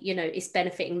say, it's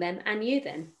benefiting them and you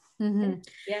then.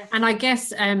 Yeah. And I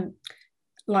guess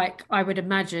like I would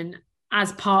imagine,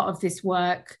 as part of this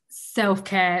work,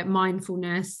 self-care,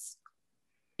 mindfulness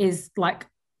is like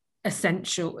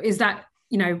essential. Is that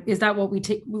what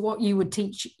what you would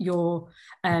teach your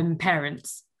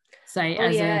parents, say?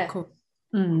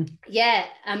 Yeah,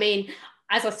 I mean,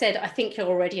 as I said, I think you're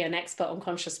already an expert on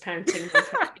conscious parenting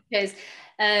because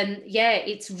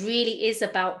it really is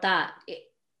about that.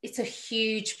 It's a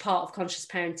huge part of conscious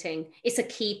parenting. It's a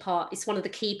key part. It's one of the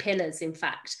key pillars, in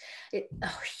fact. A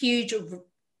huge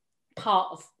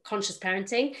part of conscious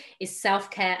parenting is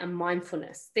self-care and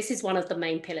mindfulness. This is one of the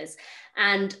main pillars.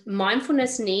 And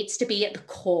mindfulness needs to be at the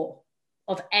core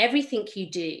of everything you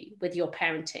do with your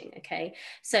parenting, okay?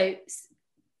 So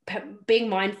being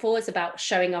mindful is about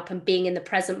showing up and being in the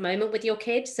present moment with your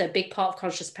kid. So a big part of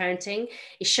conscious parenting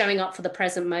is showing up for the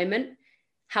present moment.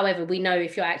 However, we know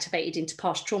if you're activated into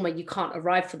past trauma, you can't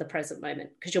arrive for the present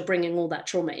moment because you're bringing all that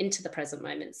trauma into the present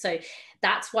moment. So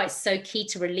that's why it's so key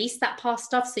to release that past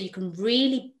stuff so you can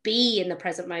really be in the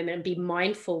present moment and be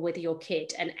mindful with your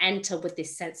kid and enter with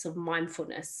this sense of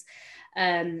mindfulness.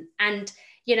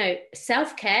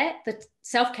 Self-care, the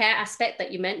self-care aspect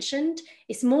that you mentioned,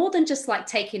 it's more than just like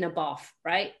taking a bath,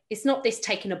 right? It's not this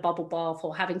taking a bubble bath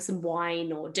or having some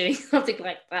wine or doing something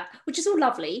like that, which is all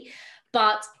lovely.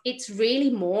 But it's really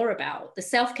more about the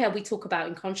self-care we talk about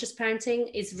in conscious parenting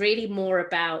is really more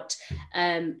about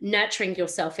nurturing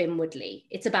yourself inwardly.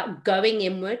 It's about going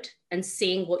inward and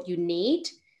seeing what you need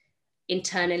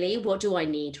internally. What do I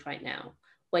need right now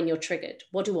when you're triggered?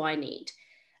 What do I need?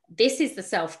 This is the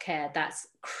self-care that's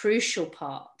crucial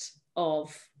part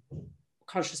of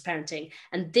conscious parenting.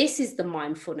 And this is the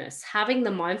mindfulness, having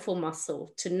the mindful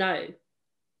muscle to know,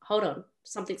 hold on,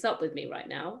 something's up with me right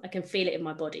now. I can feel it in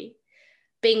my body.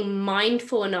 Being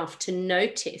mindful enough to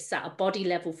notice at a body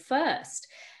level first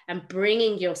and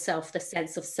bringing yourself the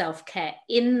sense of self-care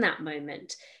in that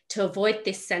moment to avoid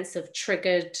this sense of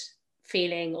triggered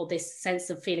feeling or this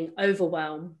sense of feeling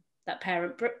overwhelmed that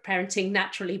parenting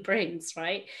naturally brings,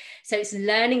 right? So it's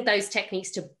learning those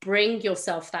techniques to bring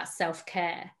yourself that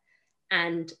self-care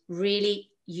and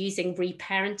really using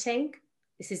reparenting.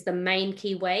 This is the main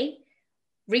key way.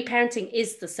 Reparenting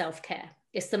is the self-care.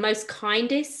 It's the most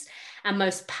kindest and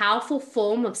most powerful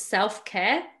form of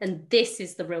self-care. And this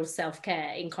is the real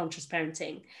self-care in conscious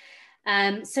parenting.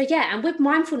 So yeah, and with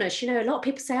mindfulness, a lot of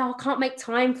people say, oh, I can't make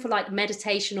time for like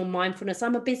meditation or mindfulness.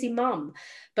 I'm a busy mum.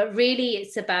 But really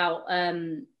it's about,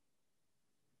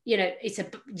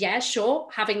 sure,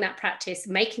 having that practice,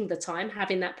 making the time,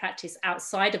 having that practice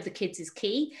outside of the kids is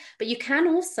key. But you can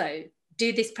also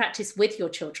do this practice with your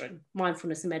children,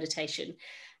 mindfulness and meditation.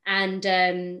 And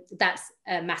that's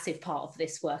a massive part of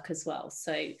this work as well.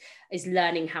 So is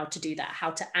learning how to do that,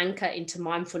 how to anchor into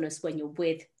mindfulness when you're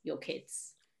with your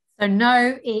kids. So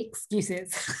no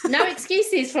excuses. No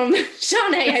excuses from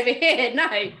Shanae over here. No,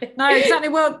 exactly.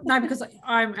 Well, no, because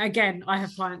I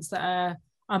have clients that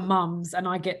are mums, and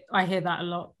I hear that a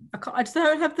lot. I just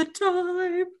don't have the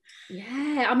time.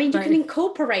 Yeah, I mean, you can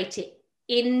incorporate it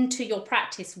into your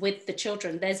practice with the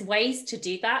children. There's ways to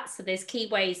do that. So there's key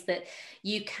ways that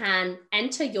you can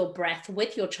enter your breath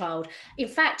with your child. In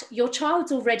fact, your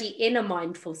child's already in a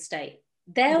mindful state.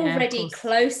 They're already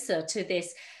closer to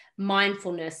this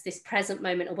mindfulness, this present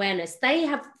moment awareness. They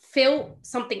have feel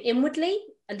something inwardly,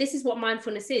 and this is what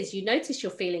mindfulness is. You notice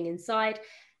you're feeling inside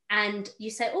and you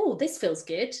say, oh, this feels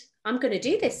good, I'm going to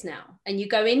do this now, and you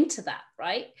go into that,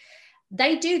 right?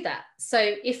 They do that. So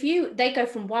if they go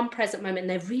from one present moment and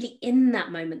they're really in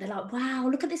that moment, they're like, wow,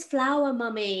 look at this flower,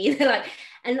 mummy. They're like,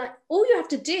 and like, all you have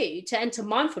to do to enter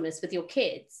mindfulness with your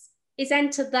kids is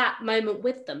enter that moment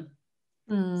with them.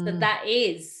 So that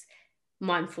is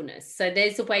mindfulness. So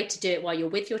there's a way to do it while you're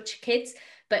with your kids.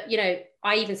 But,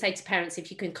 I even say to parents, if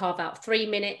you can carve out 3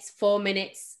 minutes, 4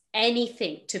 minutes,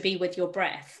 anything to be with your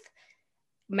breath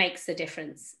makes a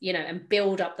difference, and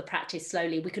build up the practice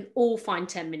slowly. We can all find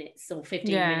 10 minutes or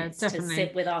 15 minutes definitely to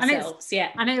sit with ourselves.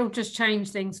 And it'll just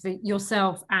change things for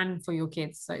yourself and for your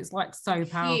kids. So it's like so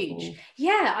powerful. Huge.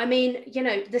 Yeah. I mean,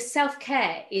 the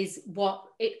self-care is what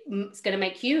it's going to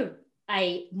make you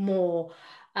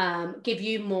give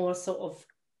you more sort of,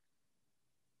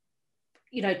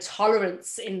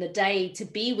 tolerance in the day to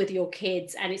be with your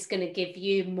kids, and it's going to give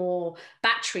you more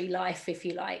battery life, if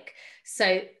you like.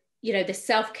 So, the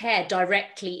self-care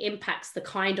directly impacts the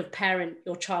kind of parent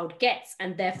your child gets,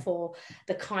 and therefore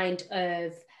the kind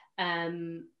of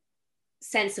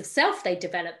sense of self they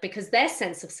develop, because their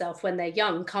sense of self when they're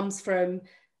young comes from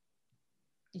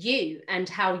you and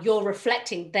how you're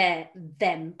reflecting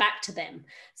them back to them.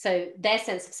 So their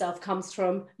sense of self comes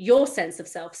from your sense of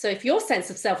self. So if your sense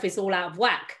of self is all out of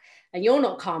whack and you're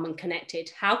not calm and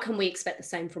connected, how can we expect the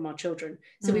same from our children?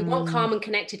 So we want calm and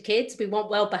connected kids, we want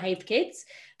well-behaved kids,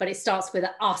 but it starts with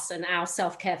us and our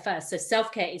self-care first. So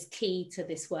self-care is key to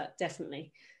this work,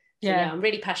 definitely. So, I'm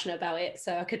really passionate about it,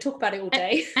 so I could talk about it all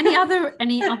day. Any other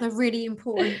really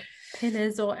important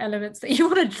pillars or elements that you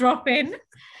want to drop in?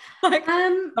 That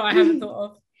I haven't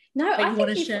thought of. No, I want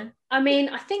to share.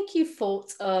 I think you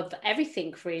thought of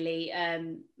everything really,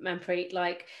 Manpreet.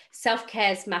 Like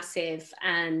self-care is massive,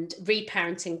 and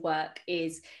reparenting work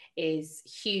is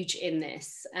huge in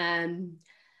this.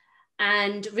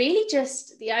 And really,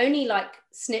 just the only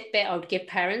snippet I would give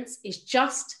parents is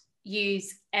just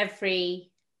use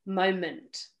every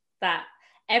moment,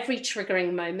 every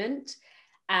triggering moment,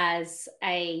 as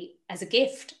a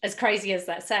gift. As crazy as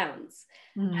that sounds.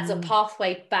 As a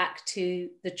pathway back to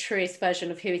the truest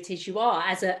version of who it is you are,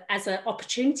 as an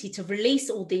opportunity to release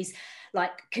all these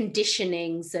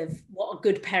conditionings of what a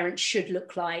good parent should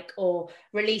look like, or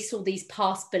release all these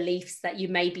past beliefs that you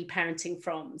may be parenting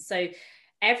from. So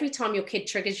every time your kid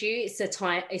triggers you,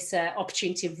 it's an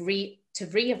opportunity to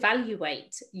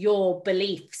reevaluate your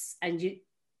beliefs and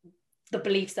the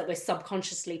beliefs that we're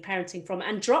subconsciously parenting from,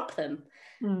 and drop them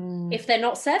if they're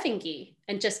not serving you,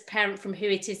 and just parent from who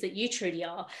it is that you truly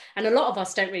are. And a lot of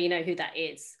us don't really know who that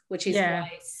is, which is why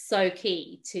it's so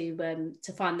key to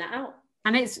find that out.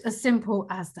 And it's as simple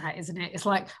as that, isn't it? It's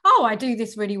like, oh, I do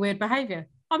this really weird behavior,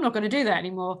 I'm not going to do that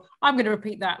anymore. I'm going to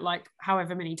repeat that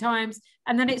however many times,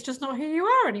 and then it's just not who you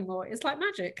are anymore. It's like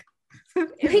magic.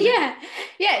 Yeah,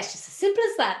 it's just as simple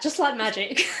as that, just like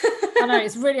magic. I know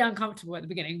it's really uncomfortable at the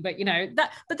beginning, but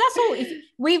that's all. If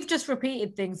we've just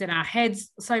repeated things in our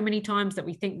heads so many times that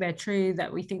we think they're true,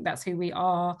 that we think that's who we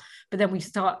are, but then we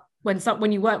start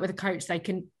when you work with a coach, they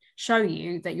can show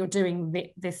you that you're doing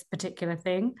this particular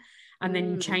thing, and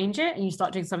then you change it and you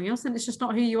start doing something else, and it's just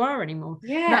not who you are anymore.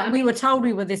 We were told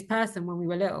we were this person when we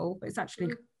were little, but it's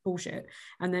actually bullshit.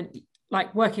 And then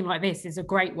working like this is a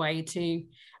great way to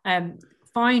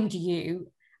find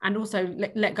you, and also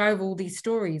let go of all these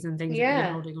stories and things that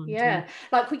you're holding on to.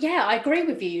 I agree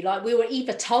with you. We were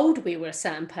either told we were a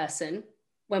certain person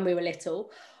when we were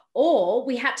little, or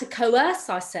we had to coerce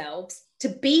ourselves to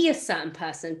be a certain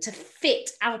person to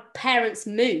fit our parents'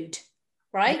 mood.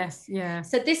 right? Yes, yeah.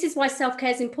 So this is why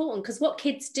self-care is important, because what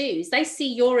kids do is they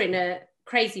see you're in a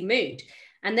crazy mood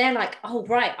and they're like, oh,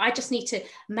 right, I just need to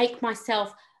make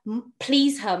myself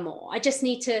please her more. I just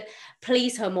need to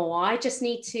please her more. I just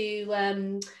need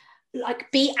to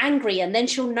like be angry and then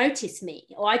she'll notice me,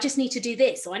 or I just need to do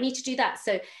this, or I need to do that.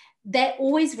 So they're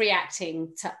always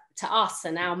reacting to us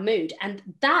and our mood. And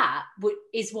that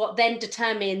is what then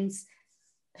determines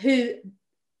who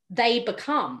they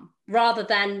become, rather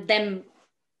than them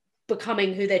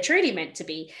becoming who they're truly meant to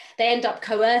be. They end up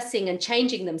coercing and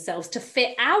changing themselves to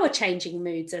fit our changing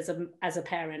moods as a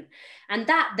parent. And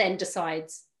that then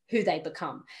decides who they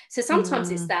become. So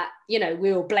sometimes it's that, you know,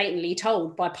 we were blatantly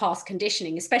told by past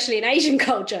conditioning, especially in Asian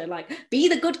culture, like, be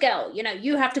the good girl, you know,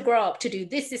 you have to grow up to do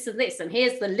this, this, and this. And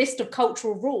here's the list of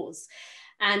cultural rules.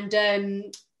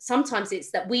 And sometimes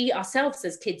it's that we ourselves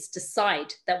as kids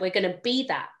decide that we're going to be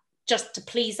that just to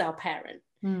please our parent.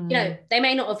 You know, they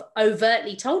may not have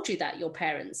overtly told you that, your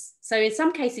parents. So in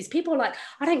some cases, people are like,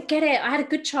 I don't get it. I had a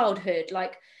good childhood.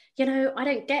 Like, you know, I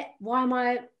don't get, why am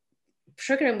I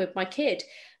triggering with my kid?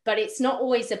 But it's not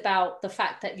always about the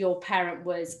fact that your parent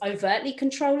was overtly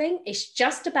controlling. It's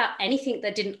just about anything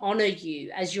that didn't honor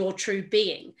you as your true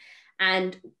being,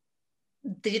 and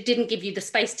they didn't give you the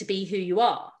space to be who you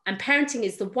are. And parenting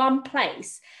is the one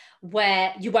place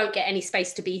where you won't get any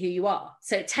space to be who you are.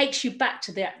 So it takes you back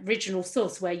to the original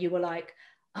source where you were like,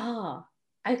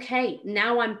 okay,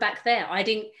 now I'm back there.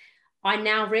 I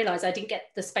now realize I didn't get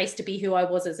the space to be who I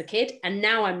was as a kid, and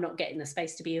now I'm not getting the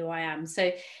space to be who I am.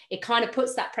 So it kind of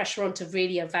puts that pressure on to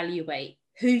really evaluate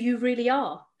who you really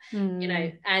are, you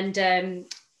know, and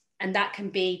that can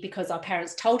be because our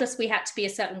parents told us we had to be a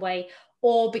certain way,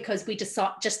 or because we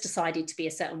just decided to be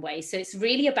a certain way. So it's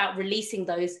really about releasing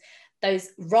those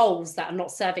roles that are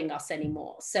not serving us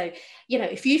anymore. So, you know,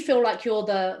 if you feel like you're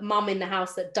the mum in the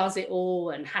house that does it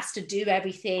all and has to do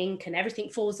everything and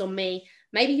everything falls on me,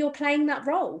 maybe you're playing that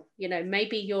role. You know,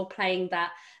 maybe you're playing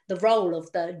the role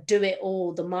of the do it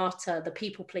all, the martyr, the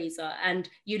people pleaser, and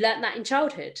you learnt that in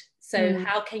childhood. So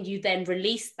how can you then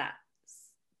release that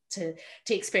to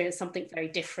experience something very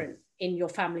different in your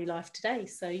family life today?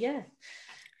 So yeah,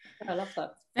 I love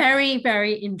that. Very,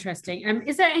 very interesting.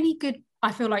 Is there any good,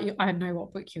 I feel like I know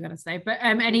what book you're going to say, but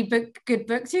any good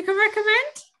books you can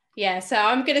recommend? Yeah, so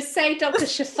I'm going to say Dr.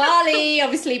 Shefali,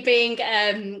 obviously being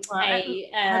a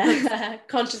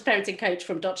conscious parenting coach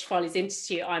from Dr. Shefali's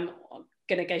Institute. I'm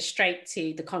going to go straight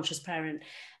to The Conscious Parent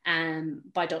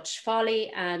by Dr.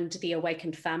 Shefali and The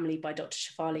Awakened Family by Dr.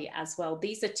 Shefali as well.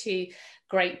 These are two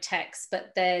great texts,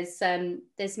 but there's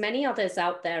many others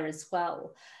out there as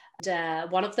well.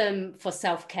 One of them for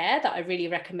self-care that I really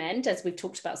recommend, as we've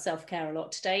talked about self-care a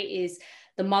lot today, is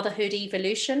The Motherhood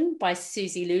Evolution by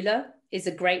Susie Lula. Is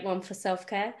a great one for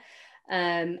self-care.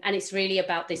 And it's really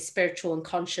about this spiritual and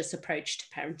conscious approach to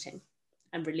parenting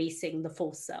and releasing the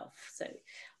false self. So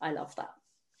I love that.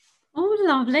 Oh,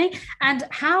 lovely. And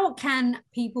how can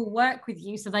people work with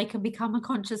you so they can become a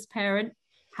conscious parent?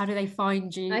 How do they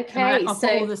find you? Okay, I'll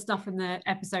put all the stuff in the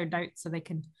episode notes so they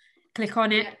can click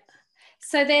on it.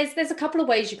 So there's a couple of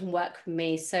ways you can work with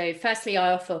me. So firstly,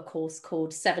 I offer a course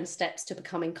called 7 Steps to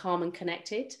Becoming Calm and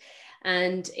Connected.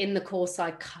 And in the course,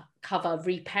 I cover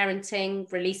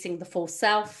reparenting, releasing the false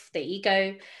self, the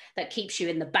ego that keeps you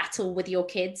in the battle with your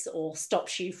kids or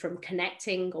stops you from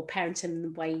connecting or parenting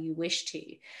the way you wish to.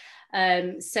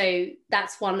 So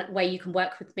that's one way you can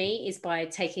work with me, is by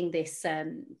taking this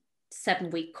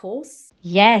 7-week course.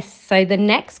 Yes, so the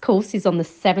next course is on the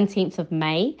 17th of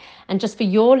May, and just for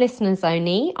your listeners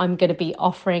only, I'm going to be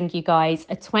offering you guys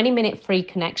a 20-minute free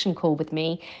connection call with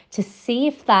me to see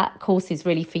if that course is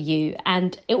really for you.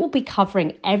 And it will be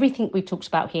covering everything we've talked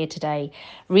about here today,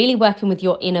 really working with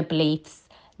your inner beliefs,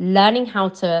 learning how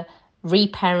to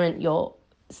reparent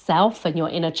yourself and your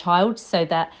inner child so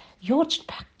that your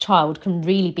child can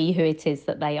really be who it is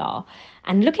that they are.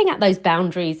 And looking at those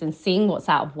boundaries and seeing what's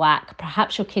out of whack.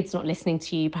 Perhaps your kid's not listening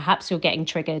to you. Perhaps you're getting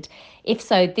triggered. If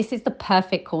so, this is the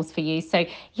perfect course for you. So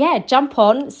yeah, jump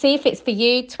on, see if it's for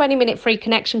you. 20-minute free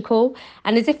connection call.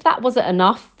 And as if that wasn't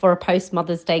enough for a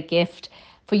post-Mother's Day gift,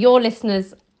 for your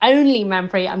listeners only,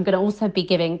 Manpreet, I'm going to also be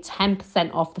giving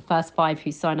 10% off the first 5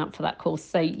 who sign up for that course.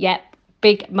 So yep,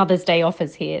 big Mother's Day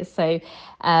offers here. So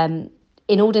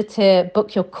in order to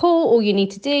book your call, all you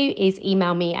need to do is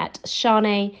email me at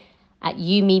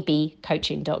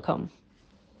shanae@umibcoaching.com.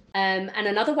 And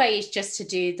another way is just to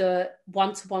do the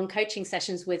one-to-one coaching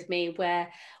sessions with me,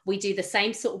 where we do the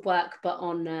same sort of work, but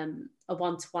on a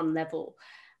one-to-one level.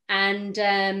 And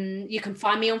you can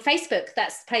find me on Facebook.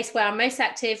 That's the place where I'm most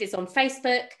active, is on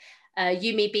Facebook.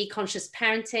 You Me Be Conscious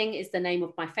Parenting is the name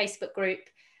of my Facebook group.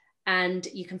 and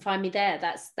you can find me there.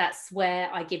 That's where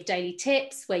I give daily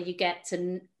tips, where you get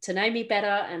to know me better,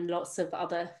 and lots of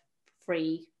other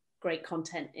free great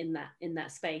content in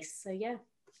that space. So yeah.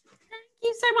 Thank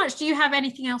you so much. Do you have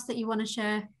anything else that you want to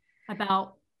share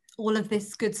about all of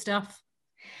this good stuff?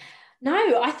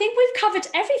 No, I think we've covered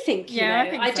everything.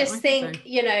 I just think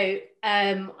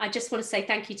I just want to say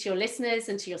thank you to your listeners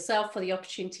and to yourself for the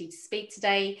opportunity to speak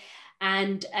today.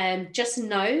 And just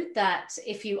know that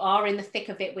if you are in the thick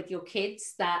of it with your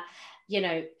kids, that,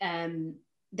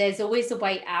 there's always a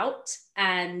way out.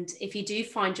 And if you do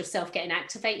find yourself getting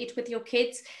activated with your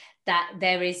kids, that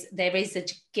there is a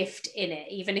gift in it,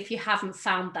 even if you haven't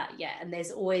found that yet. And there's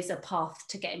always a path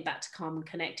to getting back to calm and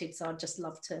connected. So I'd just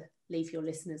love to leave your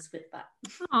listeners with that.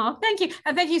 Oh, thank you.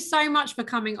 And thank you so much for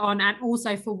coming on, and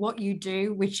also for what you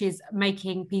do, which is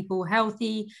making people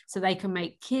healthy so they can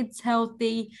make kids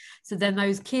healthy. So then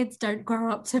those kids don't grow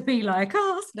up to be like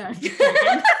us. No.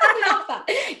 I love that.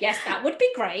 Yes, that would be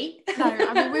great. No,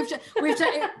 I mean,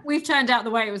 we've turned out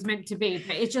the way it was meant to be,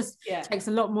 but it just takes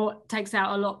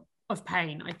out a lot of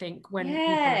pain, I think, when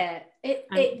it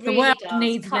really the world does.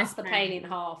 Needs cuts less the pain in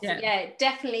half.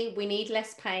 Definitely we need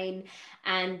less pain,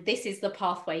 and this is the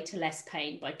pathway to less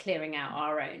pain, by clearing out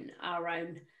our own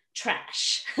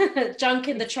trash, junk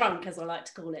in the trunk, as I like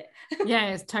to call it. Yeah,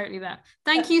 it's totally that.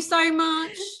 Thank you so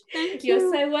much. Thank you.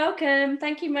 You're so welcome.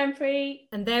 Thank you, Manpreet.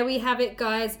 And there we have it,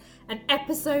 guys. An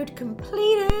episode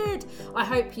completed. I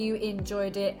hope you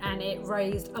enjoyed it and it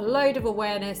raised a load of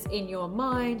awareness in your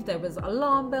mind. There was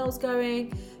alarm bells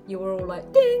going. You were all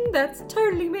like, ding, that's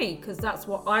totally me, because that's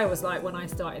what I was like when I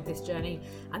started this journey.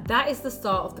 And that is the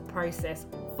start of the process,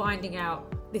 finding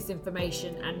out this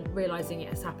information and realizing it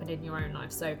has happened in your own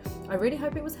life. So I really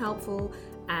hope it was helpful.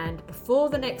 And before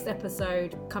the next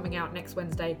episode coming out next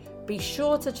Wednesday, be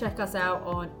sure to check us out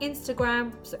on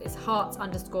Instagram. So it's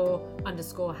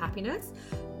hearts__happiness.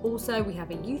 Also, we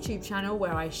have a YouTube channel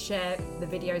where I share the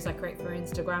videos I create for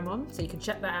Instagram on. So you can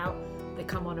check that out. They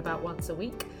come on about once a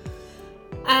week.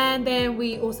 And then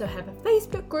we also have a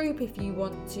Facebook group if you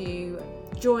want to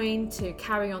join to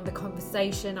carry on the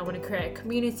conversation. I want to create a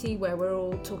community where we're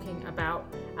all talking about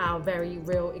our very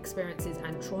real experiences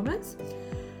and traumas.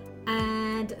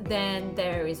 And then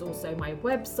there is also my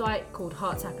website called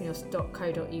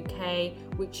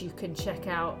heartshappiness.co.uk, which you can check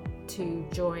out to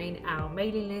join our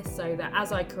mailing list, so that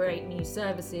as I create new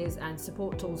services and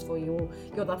support tools for you all,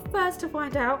 you're the first to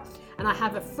find out. And I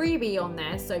have a freebie on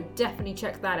there, so definitely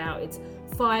check that out. It's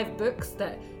 5 books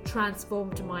that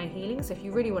transformed my healing. So if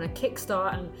you really want to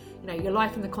kickstart and you're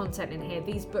liking the content in here,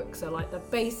 these books are like the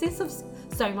basis of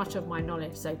so much of my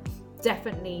knowledge. So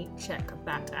definitely check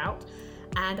that out.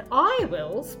 And I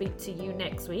will speak to you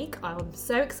next week. I'm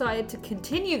so excited to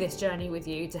continue this journey with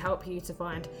you to help you to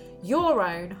find your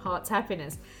own heart's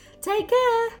happiness. Take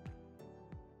care.